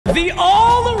The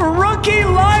all-rookie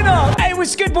lineup. Hey,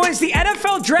 what's good, boys? The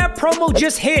NFL Draft promo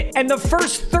just hit, and the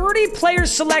first 30 players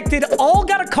selected all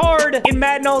got a card in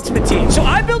Madden Ultimate Team. So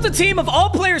I built a team of all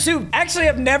players who actually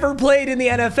have never played in the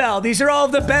NFL. These are all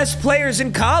of the best players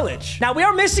in college. Now, we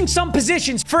are missing some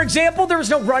positions. For example, there was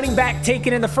no running back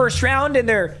taken in the first round, and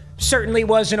there certainly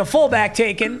wasn't a fullback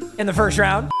taken in the first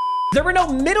round. There were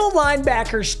no middle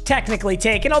linebackers technically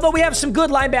taken, although we have some good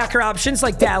linebacker options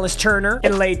like Dallas Turner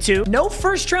in late 2. No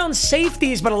first-round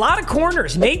safeties, but a lot of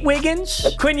corners. Nate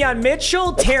Wiggins, Quinyon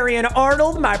Mitchell, Terrion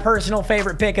Arnold, my personal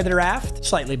favorite pick of the draft.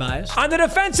 Slightly biased. On the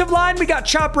defensive line, we got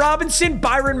Chop Robinson,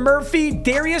 Byron Murphy,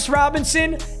 Darius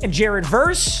Robinson, and Jared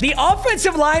Verse. The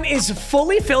offensive line is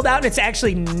fully filled out, and it's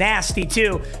actually nasty,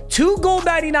 too. 2 gold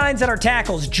 99s at our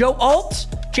tackles. Joe Alt,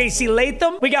 JC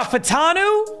Latham. We got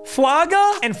Fatanu,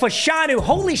 Fuaga, and Fashanu.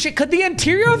 Holy shit, could the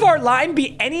interior of our line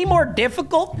be any more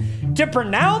difficult to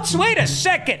pronounce? Wait a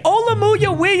second.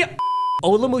 Olamuyiwa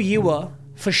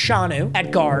Fashanu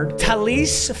at guard,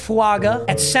 Talise Fuaga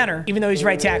at center, even though he's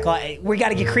right tackle. We got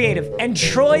to get creative. And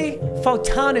Troy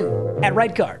Fautanu at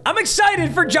right guard. I'm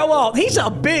excited for Joe Alt. He's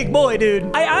a big boy,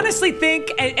 dude. I honestly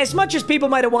think, as much as people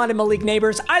might have wanted Malik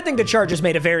Neighbors, I think the Chargers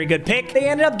made a very good pick. They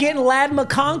ended up getting Ladd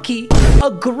McConkey,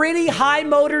 a gritty,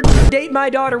 high-motor, date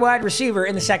my daughter wide receiver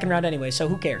in the second round anyway, so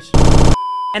who cares?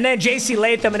 And then JC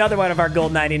Latham, another one of our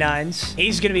gold 99s.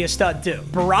 He's going to be a stud, too.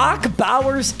 Brock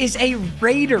Bowers is a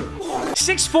Raider.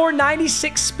 6'4",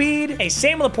 96 speed. Hey,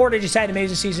 Sam Laporta just had an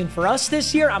amazing season for us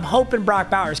this year. I'm hoping Brock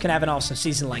Bowers can have an awesome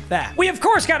season like that. We, of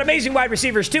course, got amazing wide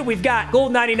receivers, too. We've got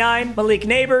gold 99, Malik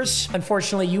Neighbors.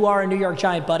 Unfortunately, you are a New York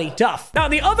Giant, buddy. Duff. Now,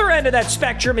 on the other end of that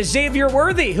spectrum is Xavier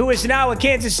Worthy, who is now a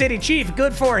Kansas City Chief.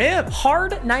 Good for him.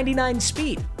 Hard 99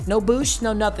 speed. No boost,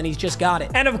 no nothing. He's just got it.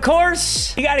 And of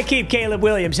course, you got to keep Caleb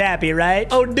Williams happy, right?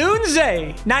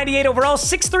 Odunze, 98 overall,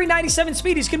 6'3", 97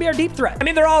 speed. He's going to be our deep threat. I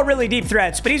mean, they're all really deep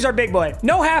threats, but he's our big boy.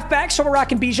 No halfback, so we're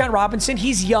rocking Bijan Robinson.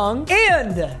 He's young.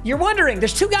 And you're wondering,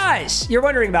 there's 2 guys you're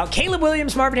wondering about. Caleb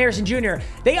Williams, Marvin Harrison Jr.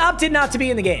 They opted not to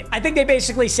be in the game. I think they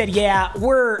basically said, yeah,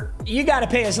 you got to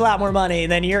pay us a lot more money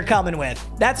than you're coming with.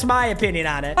 That's my opinion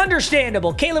on it.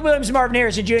 Understandable. Caleb Williams and Marvin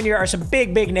Harrison Jr. are some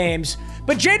big, big names.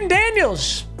 But Jaden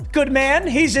Daniels, good man.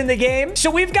 He's in the game.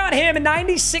 So we've got him at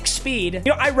 96 speed.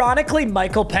 You know, ironically,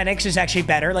 Michael Penix is actually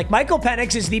better. Like, Michael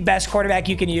Penix is the best quarterback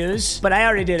you can use, but I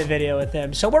already did a video with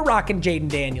him. So we're rocking Jaden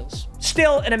Daniels.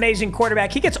 Still an amazing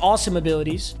quarterback. He gets awesome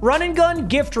abilities. Run and gun,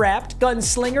 gift wrapped,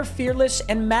 gunslinger, fearless,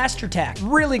 and master tack.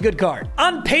 Really good card.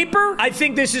 On paper, I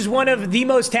think this is one of the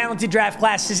most talented draft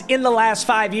classes in the last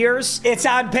 5 years. It's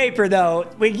on paper, though.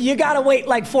 You gotta wait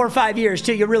like 4 or 5 years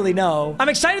till you really know. I'm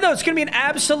excited, though. It's gonna be an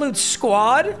absolute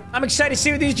squad. I'm excited to see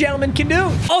what these gentlemen can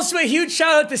do. Also, a huge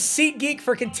shout out to SeatGeek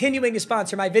for continuing to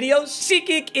sponsor my videos.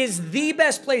 SeatGeek is the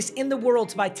best place in the world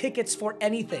to buy tickets for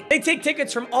anything. They take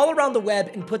tickets from all around the web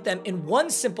and put them in one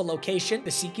simple location, the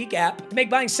SeatGeek app, to make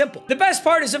buying simple. The best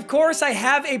part is, of course, I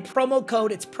have a promo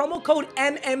code. It's promo code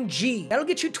MMG. That'll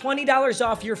get you $20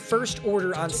 off your first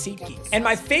order on SeatGeek. And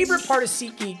my favorite part of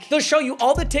SeatGeek, they'll show you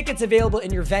all the tickets available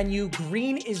in your venue.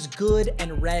 Green is good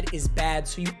and red is bad,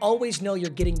 so you always know you're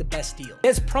getting the best deal.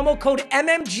 It's promo code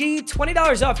MMG,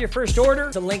 $20 off your first order.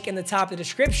 There's a link in the top of the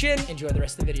description. Enjoy the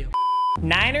rest of the video.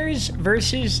 Niners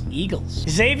versus Eagles.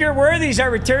 Xavier Worthy's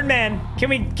our return man. Can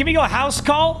we go house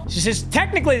call?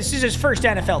 Technically, this is his first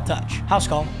NFL touch. House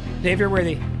call. Xavier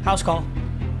Worthy. House call.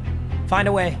 Find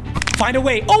a way. Find a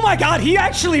way. Oh my God, he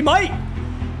actually might.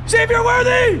 Xavier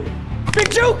Worthy. Big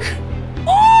juke.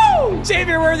 Oh!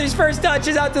 Xavier Worthy's first touch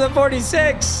is out to the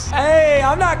 46. Hey,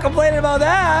 I'm not complaining about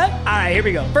that. All right, here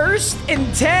we go. 1st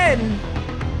and 10.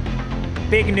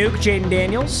 Big nuke, Jaden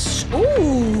Daniels.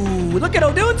 Ooh, look at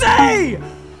Odunze.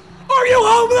 Are you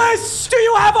homeless? Do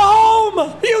you have a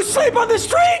home? You sleep on the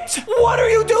street? What are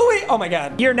you doing? Oh my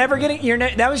God. You're never getting,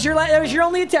 that was your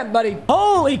only attempt, buddy.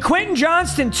 Holy, Quentin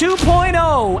Johnston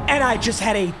 2.0. And I just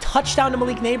had a touchdown to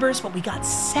Malik Neighbors, but we got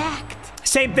sacked.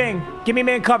 Same thing. Give me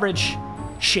man coverage.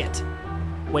 Shit.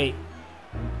 Wait.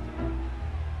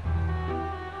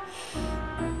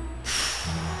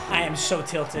 I am so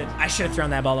tilted. I should have thrown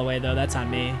that ball away, though. That's on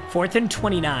me. 4th and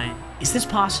 29. Is this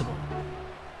possible?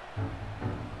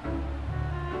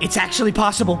 It's actually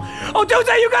possible. Oh,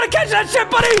 Odunze, you gotta catch that shit,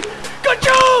 buddy! Good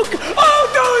joke! Oh,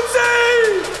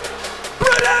 Odunze!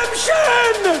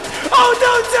 Redemption!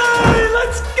 Odunze!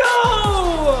 Let's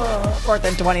go! 4th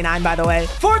and 29, by the way.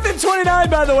 4th and 29,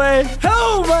 by the way.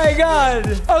 Oh, my God.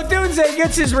 Odunze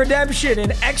gets his redemption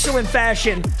in excellent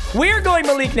fashion. We are going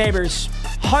Malik Neighbors.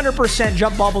 100%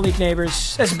 jump ball Malik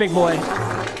Neighbors. That's a big boy.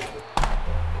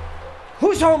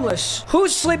 Who's homeless?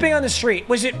 Who's sleeping on the street?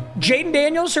 Was it Jaden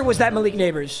Daniels or was that Malik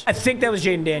Neighbors? I think that was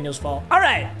Jaden Daniels' fault. All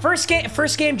right, first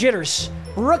game jitters.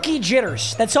 Rookie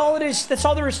jitters. That's all it is. That's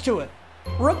all there is to it.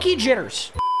 Rookie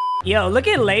jitters. Yo, look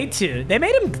at Leitu.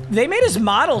 They made his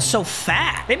model so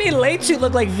fat. They made Leitu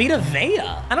look like Vita Vea.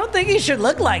 I don't think he should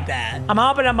look like that. I'm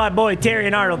hopping on my boy Terry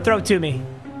and Arnold. Throw to me.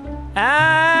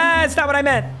 Ah, that's not what I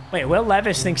meant. Wait, Will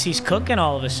Levis thinks he's cooking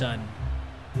all of a sudden.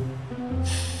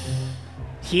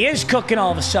 He is cooking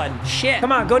all of a sudden. Shit.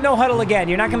 Come on, go no huddle again.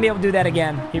 You're not going to be able to do that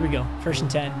again. Here we go. 1st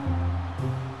and 10.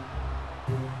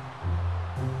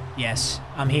 Yes,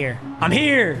 I'm here. I'm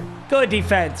here. Good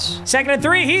defense. 2nd and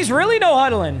 3. He's really no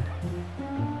huddling.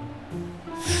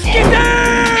 Get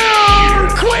down!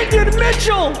 Quentin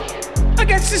Mitchell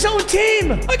against his own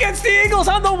team. Against the Eagles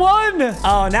on the 1.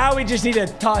 Oh, now we just need to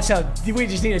toss a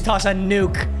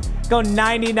nuke. Go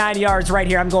 99 yards right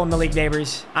here. I'm going Malik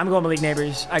Neighbors. I'm going Malik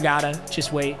Neighbors. I gotta.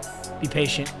 Just wait. Be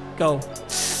patient. Go.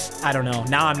 I don't know.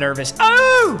 Now I'm nervous.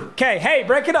 Oh! Okay, hey,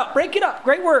 break it up. Break it up.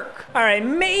 Great work. All right,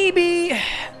 maybe...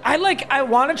 I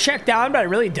want to check down, but I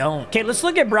really don't. Okay, let's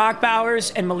look at Brock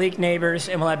Bowers and Malik Neighbors,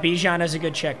 and we'll have Bijan as a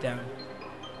good check down.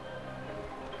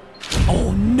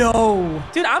 Oh, no.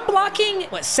 Dude, I'm blocking,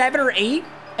 what, 7 or 8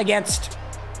 against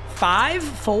 5,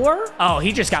 4? Oh,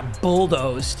 he just got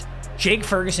bulldozed. Jake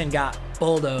Ferguson got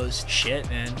bulldozed. Shit,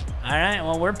 man. All right,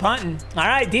 well, we're punting. All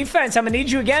right, defense, I'm gonna need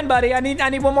you again, buddy. I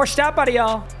need one more stop out of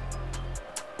y'all.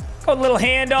 Go a little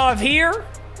handoff here.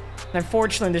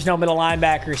 Unfortunately, there's no middle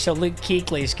linebacker, so Luke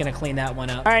Kuechly's gonna clean that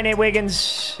one up. All right, Nate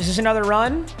Wiggins. Is this another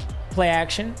run? Play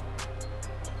action.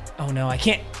 Oh, no, I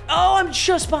can't. Oh, I'm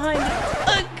just behind.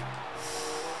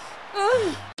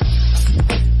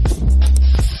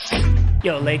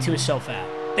 Yo, Leitu is so fat.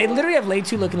 They literally have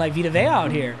Leitu looking like Vita Vea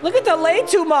out here. Look at the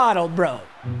Leitu model, bro.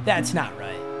 That's not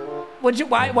right.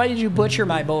 Why did you butcher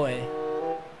my boy?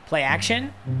 Play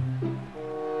action?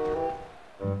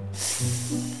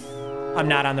 I'm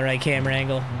not on the right camera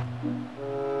angle.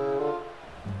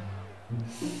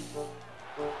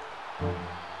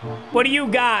 What do you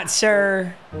got,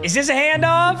 sir? Is this a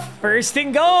handoff? 1st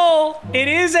and goal. It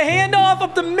is a handoff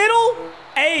up the middle.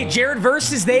 Hey, Jared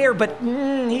Verse is there, but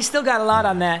he's still got a lot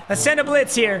on that. Let's send a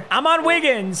blitz here. I'm on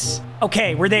Wiggins.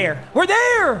 Okay, we're there. We're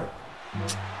there.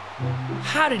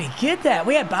 How did he get that?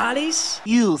 We had bodies.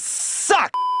 You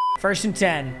suck. 1st and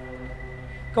 10.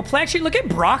 Go play action. Look at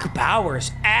Brock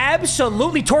Bowers.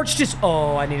 Absolutely torched his...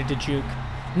 Oh, I needed to juke.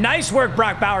 Nice work,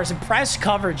 Brock Bowers. And press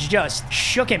coverage just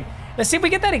shook him. Let's see if we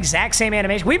get that exact same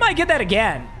animation. We might get that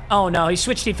again. Oh, no. He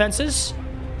switched defenses.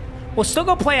 We'll still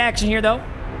go play action here, though.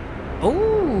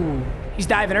 Ooh. He's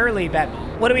diving early,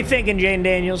 Batman. What are we thinking, Jaden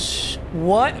Daniels?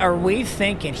 What are we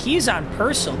thinking? He's on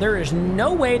Purcell. There is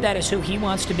no way that is who he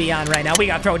wants to be on right now. We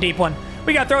got to throw a deep one.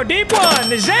 We got to throw a deep one.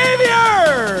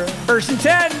 Xavier! 1st and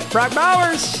 10. Brock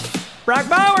Bowers. Brock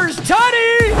Bowers.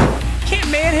 Tutty! Can't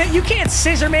man him. You can't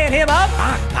scissor man him up.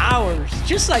 Brock Bowers.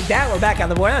 Just like that, we're back on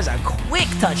the board. That was a quick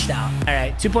touchdown. All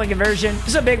right, 2-point conversion. This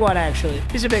is a big one, actually.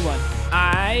 This is a big one.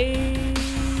 I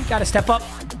got to step up.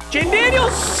 Jaden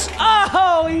Daniels.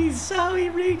 Oh, he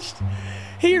reached.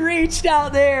 He reached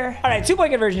out there. All right,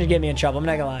 2-point conversion to get me in trouble. I'm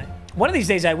not going to lie. One of these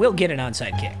days, I will get an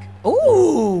onside kick.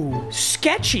 Ooh,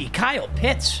 sketchy Kyle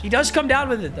Pitts. He does come down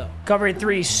with it, though. Cover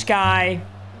 3, Sky.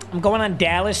 I'm going on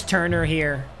Dallas Turner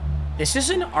here. This is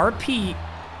an RP.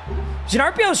 It's an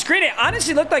RPO screen. It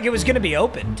honestly looked like it was going to be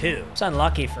open, too. It's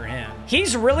unlucky for him.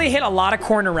 He's really hit a lot of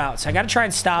corner routes. I got to try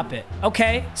and stop it.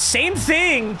 Okay, same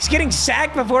thing. He's getting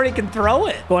sacked before he can throw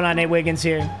it. Going on Nate Wiggins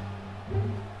here.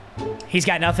 He's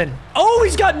got nothing. Oh,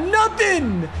 he's got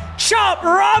nothing. Chop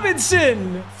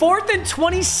Robinson. 4th and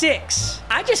 26.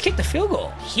 I just kicked the field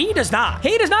goal. He does not.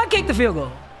 He does not kick the field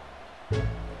goal.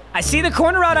 I see the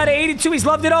corner route out of 82. He's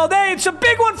loved it all day. It's a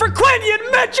big one for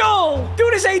Quentin Mitchell.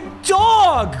 Dude is a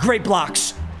dog. Great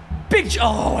blocks. Big.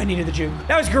 Oh, I needed the juke.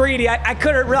 That was greedy.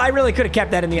 I really could have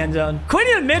kept that in the end zone.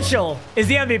 Quentin Mitchell is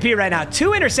the MVP right now. 2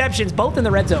 interceptions, both in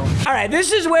the red zone. All right,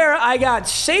 this is where I got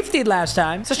safetied last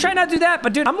time. So let's try not to do that.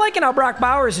 But, dude, I'm liking how Brock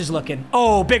Bowers is looking.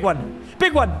 Oh, big one.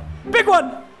 Big one. Big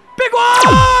one. Big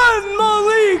one.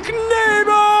 Malik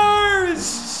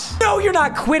Neighbors. No, you're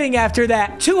not quitting after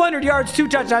that. 200 yards, 2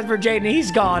 touchdowns for Jaden.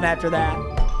 He's gone after that.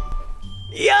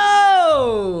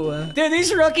 Yo! Dude,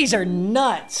 these rookies are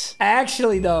nuts.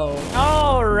 Actually, though.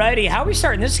 Alrighty, how are we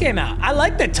starting this game out? I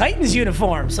like the Titans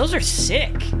uniforms. Those are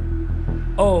sick.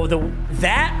 Oh,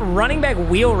 that running back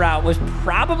wheel route was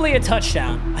probably a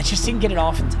touchdown. I just didn't get it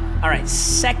off in time. All right,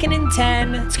 2nd and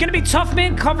 10. It's going to be tough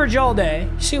man coverage all day.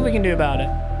 See what we can do about it.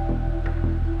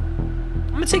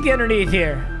 I'm going to take the underneath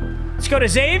here. Let's go to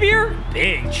Xavier.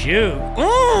 Big juke.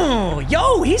 Oh,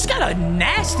 yo, he's got a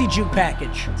nasty juke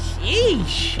package.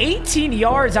 Sheesh. 18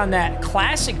 yards on that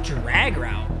classic drag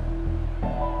route.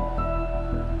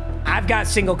 I've got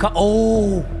single cut.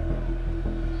 Oh.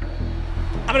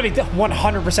 I'm gonna be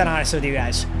 100% honest with you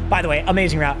guys. By the way,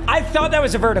 amazing route. I thought that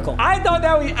was a vertical. I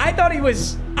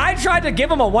tried to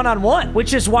give him a one-on-one,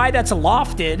 which is why that's a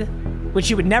lofted, which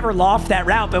you would never loft that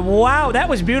route. But wow, that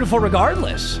was beautiful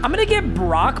regardless. I'm gonna give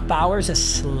Brock Bowers a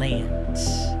slant.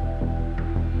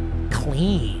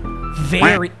 Clean.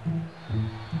 Very.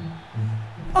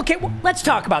 Okay, well, let's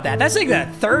talk about that. That's like the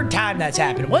third time that's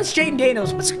happened. What's Jaden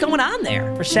Daniels? What's going on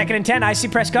there? For 2nd and 10, icy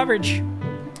press coverage.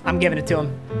 I'm giving it to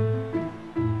him.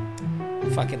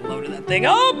 Fucking loaded that thing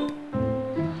up.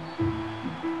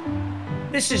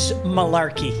 This is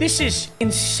malarkey. This is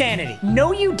insanity.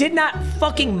 No, you did not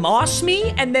fucking moss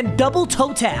me and then double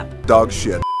toe tap. Dog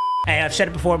shit. Hey, I've said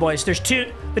it before, boys. There's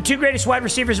the two greatest wide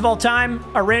receivers of all time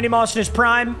are Randy Moss in his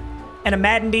prime and a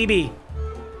Madden DB.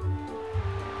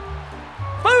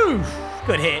 Boom!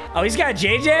 Good hit. Oh, he's got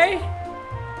JJ?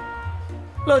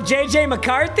 Little JJ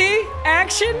McCarthy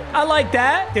action? I like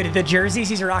that. Dude, the jerseys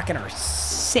he's rocking are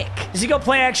sick. Does he go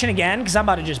play action again? Because I'm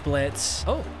about to just blitz.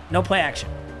 Oh, no play action.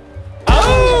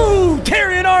 Oh,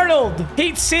 Terrion Arnold.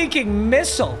 Heat-seeking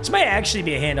missile. This might actually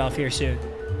be a handoff here soon.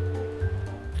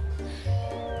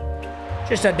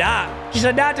 Just a dot. Just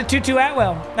a dot to Tutu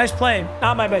Atwell. Nice play.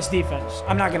 Not my best defense.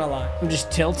 I'm not going to lie. I'm just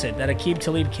tilted that Aqib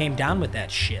Talib came down with that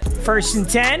shit. 1st and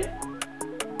 10.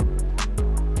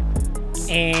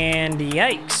 And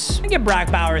yikes. I give Brock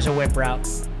Bowers a whip route.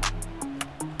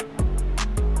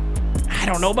 I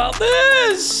don't know about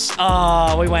this.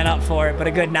 Oh, we went up for it, but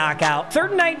a good knockout. 3rd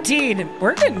and 19.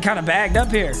 We're getting kind of bagged up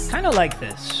here. Kind of like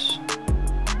this.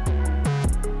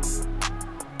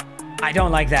 I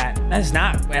don't like that. That's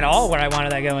not at all where I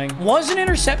wanted that going. Wasn't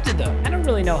intercepted, though. I don't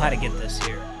really know how to get this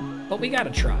here, but we got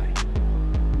to try.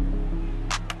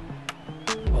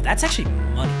 Oh, that's actually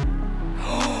money.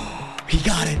 He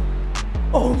got it.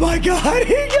 Oh, my God.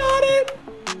 He got it.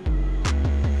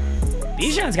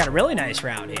 Bijan's got a really nice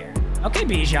route here. Okay,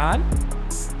 Bijan.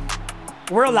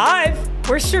 We're alive.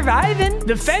 We're surviving.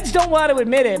 The feds don't want to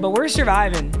admit it, but we're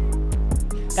surviving.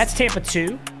 That's Tampa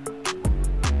 2.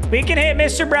 We can hit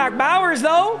Mr. Brock Bowers,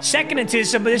 though. 2nd and 2,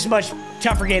 so this is a much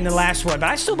tougher game than the last one, but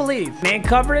I still believe. Man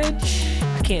coverage.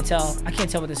 I can't tell. I can't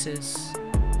tell what this is.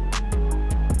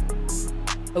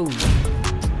 Oh.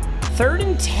 3rd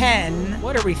and 10.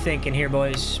 What are we thinking here,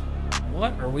 boys?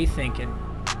 What are we thinking?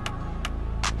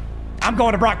 I'm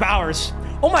going to Brock Bowers.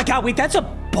 Oh my God, wait, that's a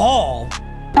ball.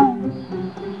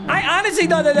 I honestly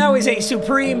thought that was a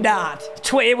supreme dot.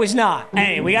 It was not.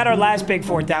 Hey, we got our last big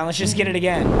 4th down. Let's just get it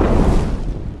again.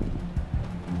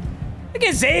 Look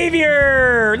at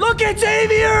Xavier. Look at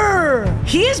Xavier.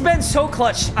 He has been so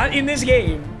clutch in this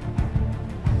game.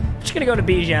 I'm just going to go to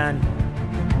Bijan.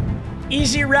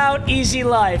 Easy route, easy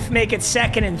life. Make it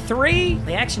 2nd and 3.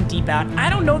 The action deep out. I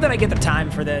don't know that I get the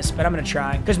time for this, but I'm going to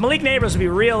try. Because Malik Neighbors will be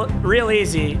real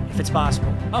easy if it's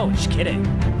possible. Oh, just kidding.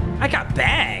 I got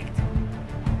bagged.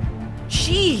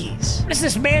 Jeez. What is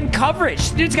this man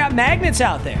coverage? Dude's got magnets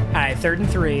out there. All right, 3rd and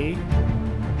 3.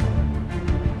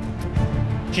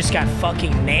 Just got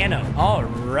fucking nano.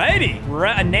 Alrighty.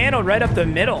 A nano right up the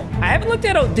middle. I haven't looked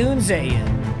at Odunze yet.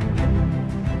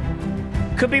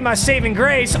 Could be my saving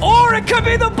grace, or it could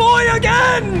be the boy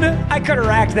again. I could have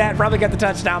racked that, probably got the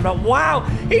touchdown, but wow,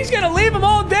 he's gonna leave him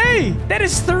all day. That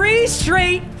is 3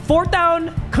 straight 4th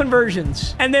down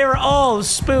conversions, and they were all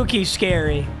spooky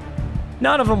scary.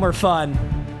 None of them were fun.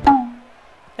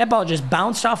 That ball just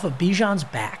bounced off of Bijan's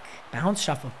back. Bounced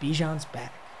off of Bijan's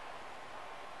back.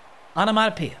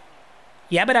 Onomatopoeia.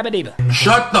 Yabba dabba dabba.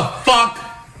 Shut the fuck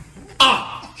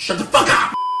up. Shut the fuck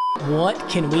up. What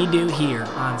can we do here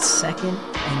on 2nd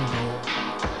and goal?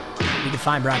 We can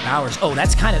find Brock Bowers. Oh,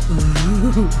 that's kind of...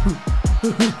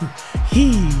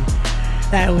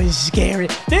 That was scary.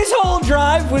 This whole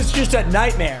drive was just a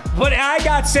nightmare, but I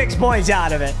got 6 points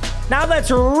out of it. Now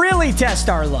let's really test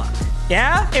our luck.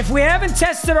 Yeah? If we haven't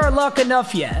tested our luck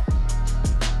enough yet,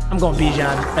 I'm going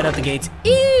Bijan right out the gates.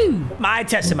 Ew! I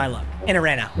tested my luck, and it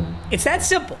ran out. It's that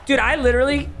simple. Dude, I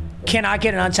literally... cannot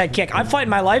get an onside kick. I'm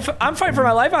fighting my life. I'm fighting for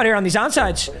my life out here on these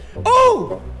onsides.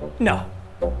 Oh! No.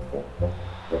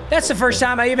 That's the first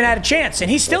time I even had a chance, and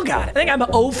he still got it. I think I'm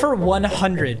 0 for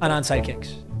 100 on onside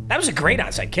kicks. That was a great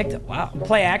onside kick, though. Wow.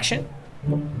 Play action.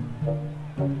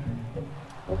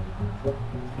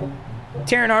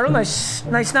 Terrion Arnold,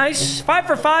 nice. 5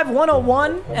 for 5,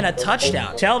 101, and a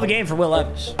touchdown. It's a hell of a game for Will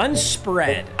Levis.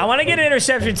 Unspread. I want to get an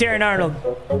interception, Terrion Arnold.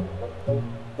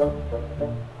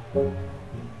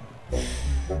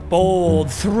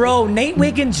 Bold throw. Nate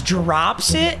Wiggins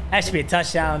drops it. That should be a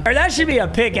touchdown. Or that should be a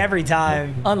pick every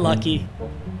time. Unlucky.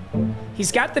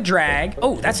 He's got the drag.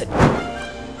 Oh, that's it.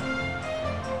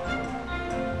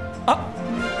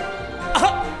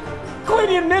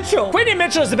 Quinion Mitchell. Quinion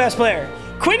Mitchell is the best player.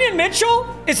 Quinion Mitchell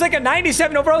is like a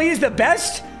 97 overall. He's the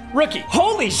best rookie.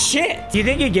 Holy shit. Do you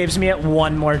think he gives me it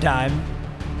one more time?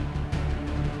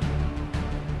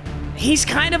 He's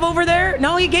kind of over there.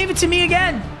 No, he gave it to me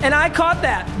again, and I caught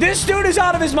that. This dude is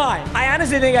out of his mind. I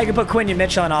honestly think I could put Quinion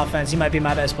Mitchell on offense. He might be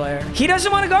my best player. He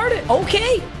doesn't want to guard it.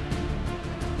 Okay.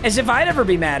 As if I'd ever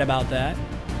be mad about that.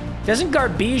 Doesn't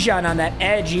guard Bijan on that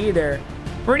edge either.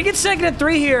 We're going to get 2nd and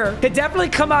 3 here. Could definitely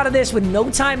come out of this with no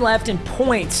time left and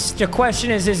points. The question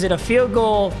is it a field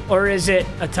goal or is it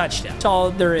a touchdown? That's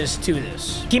all there is to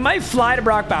this. He might fly to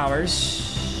Brock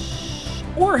Bowers,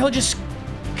 or he'll just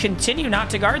continue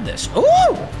not to guard this.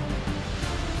 Ooh!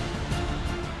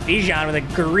 Bijan with a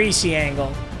greasy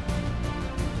angle.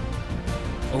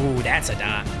 Ooh, that's a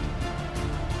dot.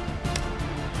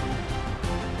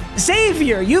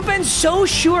 Xavier, you've been so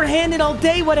sure-handed all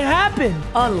day. What happened?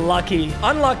 Unlucky.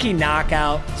 Unlucky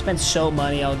knockout. Spent so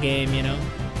money all game, you know.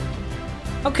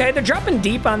 Okay, they're dropping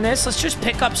deep on this. Let's just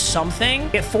pick up something.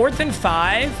 Get 4th and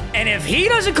 5. And if he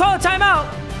doesn't call a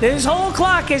timeout, this whole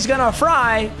clock is gonna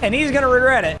fry, and he's gonna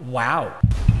regret it. Wow.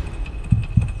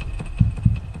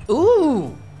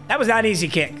 Ooh, that was not an easy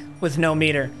kick with no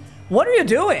meter. What are you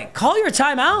doing? Call your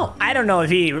timeout. I don't know if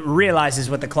he realizes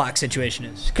what the clock situation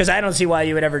is, because I don't see why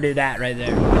you would ever do that right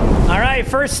there. All right,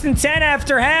 1st and 10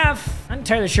 after half. I'm not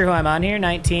entirely sure who I'm on here,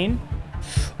 19.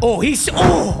 Oh,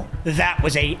 that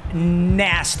was a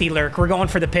nasty lurk. We're going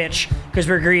for the pitch because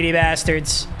we're greedy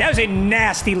bastards. That was a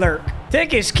nasty lurk.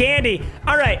 Thick as candy.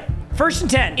 All right, 1st and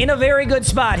 10 in a very good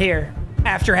spot here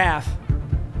after half.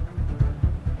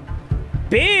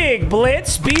 Big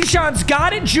blitz. Bijan's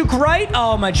got it. Juke right.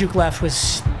 Oh, my juke left was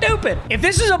stupid. If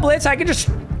this is a blitz, I could just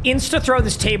insta throw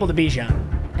this table to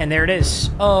Bijan. And there it is.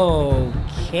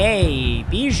 Okay,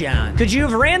 Bijan. Could you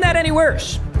have ran that any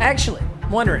worse? Actually,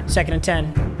 I'm wondering. 2nd and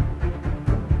 10.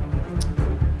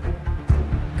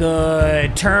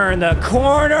 Good. Turn the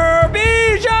corner.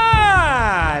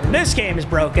 Bijan! This game is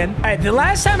broken. All right, the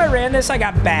last time I ran this, I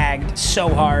got bagged so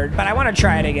hard. But I want to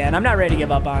try it again. I'm not ready to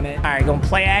give up on it. All right, going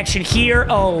play action here.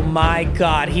 Oh, my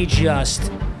God. He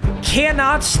just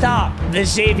cannot stop the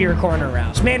Xavier corner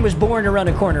route. This man was born to run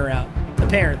a corner route,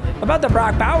 apparently. What about the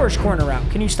Brock Bowers corner route?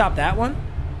 Can you stop that one?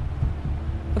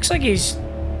 Looks like he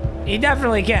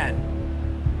definitely can.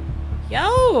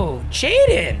 Yo,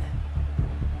 Jaden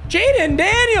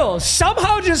Daniels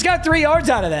somehow just got 3 yards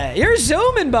out of that. You're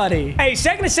zooming, buddy. Hey,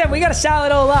 2nd and 7. We got a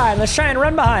solid O-line. Let's try and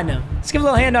run behind him. Let's give a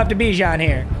little handoff to Bijan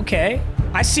here. Okay.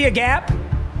 I see a gap.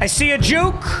 I see a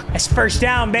juke. That's 1st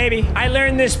down, baby. I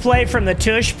learned this play from the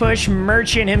tush push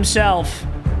merchant himself.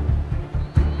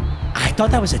 I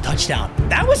thought that was a touchdown.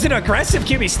 That was an aggressive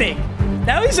QB sneak.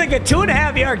 That was like a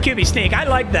 2.5-yard QB sneak. I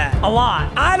like that a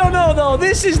lot. I don't know, though.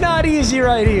 This is not easy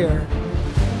right here.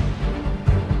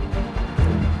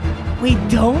 We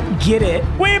don't get it.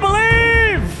 We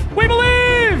believe! We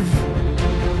believe!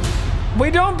 We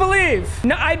don't believe.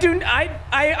 No, I do.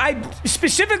 I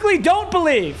specifically don't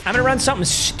believe. I'm gonna run something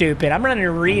stupid. I'm running a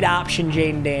read option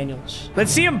Jaden Daniels.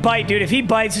 Let's see him bite, dude. If he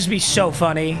bites, this would be so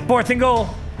funny. 4th and goal.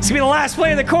 It's gonna be the last play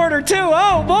of the quarter, too.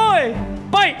 Oh, boy.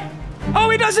 Bite.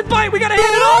 Oh, he doesn't bite. We gotta hit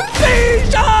it off.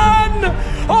 Bijan!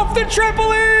 Off the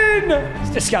trampoline! It's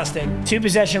disgusting.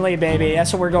 2-possession lead, baby.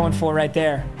 That's what we're going for right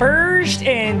there. 1st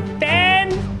and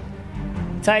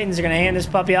 10. Titans are gonna hand this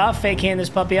puppy off. Fake hand this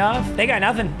puppy off. They got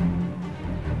nothing.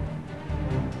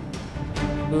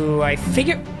 Ooh, I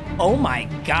figure... Oh, my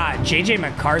God. J.J.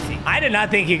 McCarthy. I did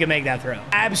not think he could make that throw.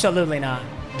 Absolutely not.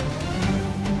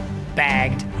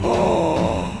 Bagged.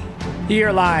 Oh,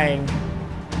 you're lying.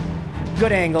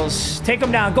 Good angles. Take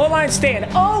them down. Goal line stand.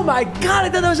 Oh, my God. I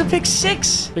thought that was a pick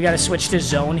 6. We got to switch to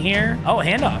zone here. Oh,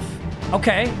 handoff.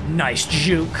 Okay. Nice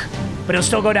juke. But he'll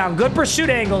still go down. Good pursuit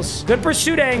angles. Good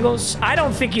pursuit angles. I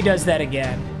don't think he does that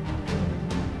again.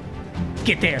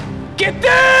 Get there. Get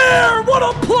there! What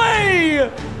a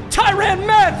play! Tyrann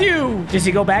Mathieu! Does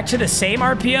he go back to the same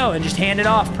RPO and just hand it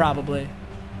off, probably?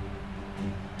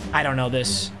 I don't know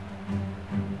this.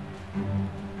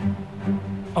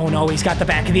 Oh, no, he's got the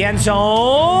back of the end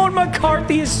zone.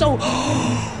 McCarthy is so...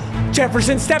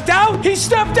 Jefferson stepped out. He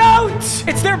stepped out.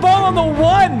 It's their ball on the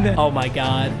 1. Oh, my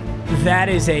God. That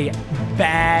is a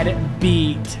bad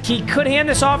beat. He could hand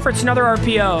this off, or it's another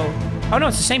RPO. Oh, no,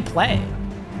 it's the same play.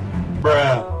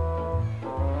 Bruh.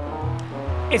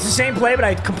 It's the same play, but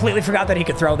I completely forgot that he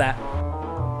could throw that.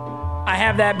 I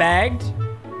have that bagged.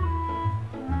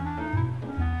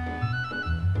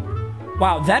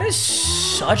 Wow, that is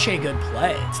such a good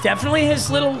play. It's definitely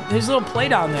his little play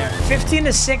down there. 15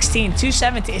 to 16,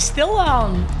 217. It's still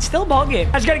a ball game.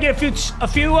 I just gotta get a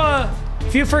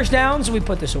few first downs. We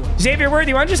put this away. Xavier Word,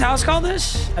 you want to just house call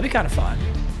this? That'd be kind of fun,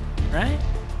 right?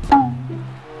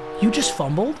 You just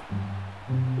fumbled,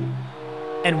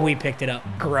 and we picked it up.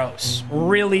 Gross.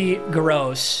 Really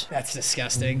gross. That's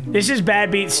disgusting. This is bad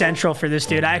beat central for this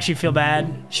dude. I actually feel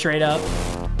bad, straight up.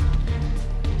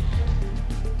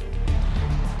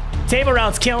 Table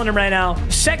route's killing him right now.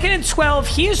 2nd and 12.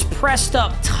 He is pressed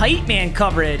up tight man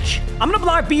coverage. I'm going to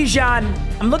block Bijan.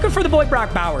 I'm looking for the boy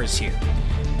Brock Bowers here.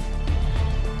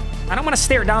 I don't want to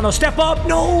stare down though. Step up.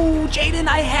 No, Jaden,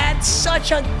 I had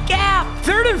such a gap.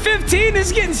 3rd and 15. This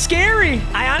is getting scary.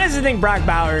 I honestly think Brock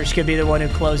Bowers could be the one who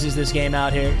closes this game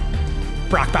out here.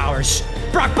 Brock Bowers.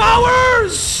 Brock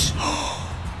Bowers!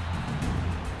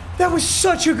 That was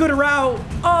such a good route.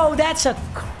 Oh, that's a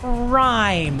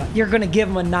crime. You're going to give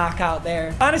him a knockout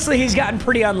there. Honestly, he's gotten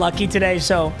pretty unlucky today,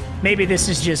 so maybe this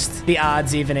is just the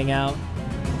odds evening out.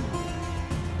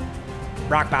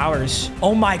 Brock Bowers.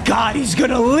 Oh my God, he's going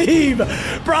to leave.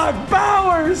 Brock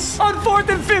Bowers on 4th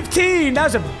and 15. That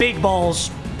was a big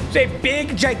balls. It's a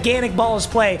big, gigantic balls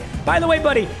play. By the way,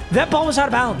 buddy, that ball was out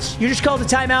of bounds. You just called a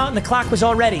timeout, and the clock was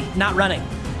already not running.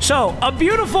 So, a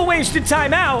beautiful wasted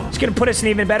timeout. It's going to put us in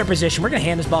an even better position. We're going to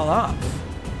hand this ball off.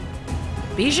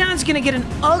 Bijan's going to get an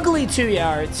ugly 2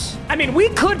 yards. I mean, we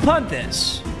could punt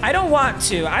this. I don't want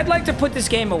to. I'd like to put this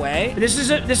game away. This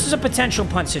is a potential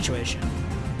punt situation.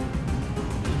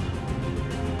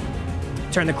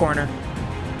 Turn the corner.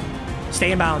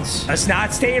 Stay in bounds. Let's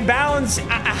not stay in bounds.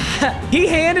 He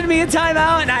handed me a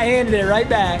timeout, and I handed it right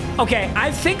back. Okay, I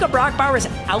think a Brock Bowers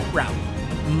out route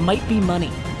might be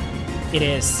money. It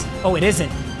is. Oh, it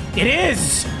isn't. It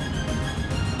is.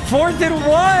 4th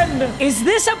and 1. Is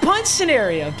this a punt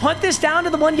scenario? Punt this down to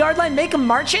the 1 yard line, make him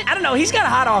march it? I don't know. He's got a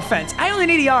hot offense. I only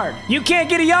need a yard. You can't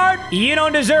get a yard? You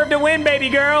don't deserve to win, baby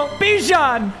girl.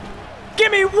 Bijan,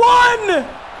 give me 1.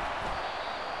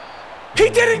 He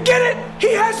didn't get it.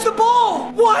 He has the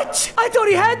ball. What? I thought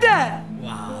he had that.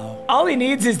 Wow. All he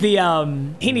needs is the,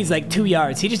 he needs like 2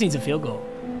 yards. He just needs a field goal.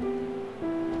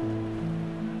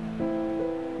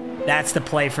 That's the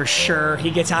play for sure.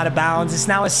 He gets out of bounds. It's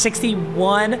now a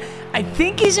 61. I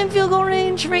think he's in field goal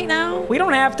range right now. We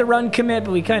don't have to run commit,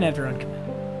 but we kind of have to run commit.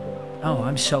 Oh,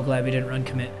 I'm so glad we didn't run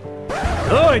commit.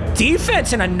 Oh,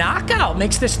 defense and a knockout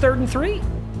makes this 3rd and 3.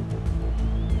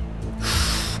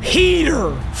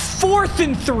 Heater. 4th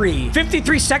and 3.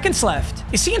 53 seconds left.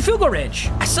 Is he in field goal range?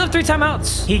 I still have 3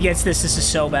 timeouts. He gets this. This is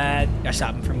so bad. Gotta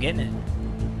stop him from getting it.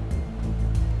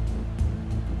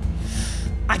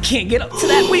 I can't get up to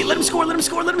that. Wait, let him score, let him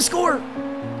score, let him score.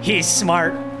 He's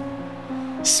smart.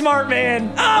 Smart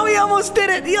man. Oh, he almost did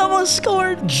it. He almost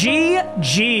scored.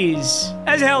 GG's.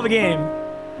 That's a hell of a game.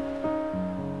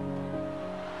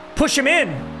 Push him in.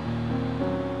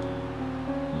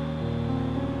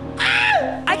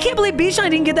 I can't believe Bijan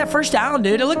didn't get that first down,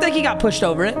 dude. It looked like he got pushed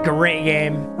over it. Great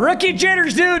game. Rookie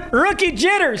jitters, dude. Rookie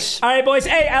jitters. All right, boys.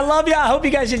 Hey, I love you. I hope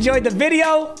you guys enjoyed the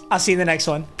video. I'll see you in the next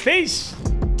one. Peace.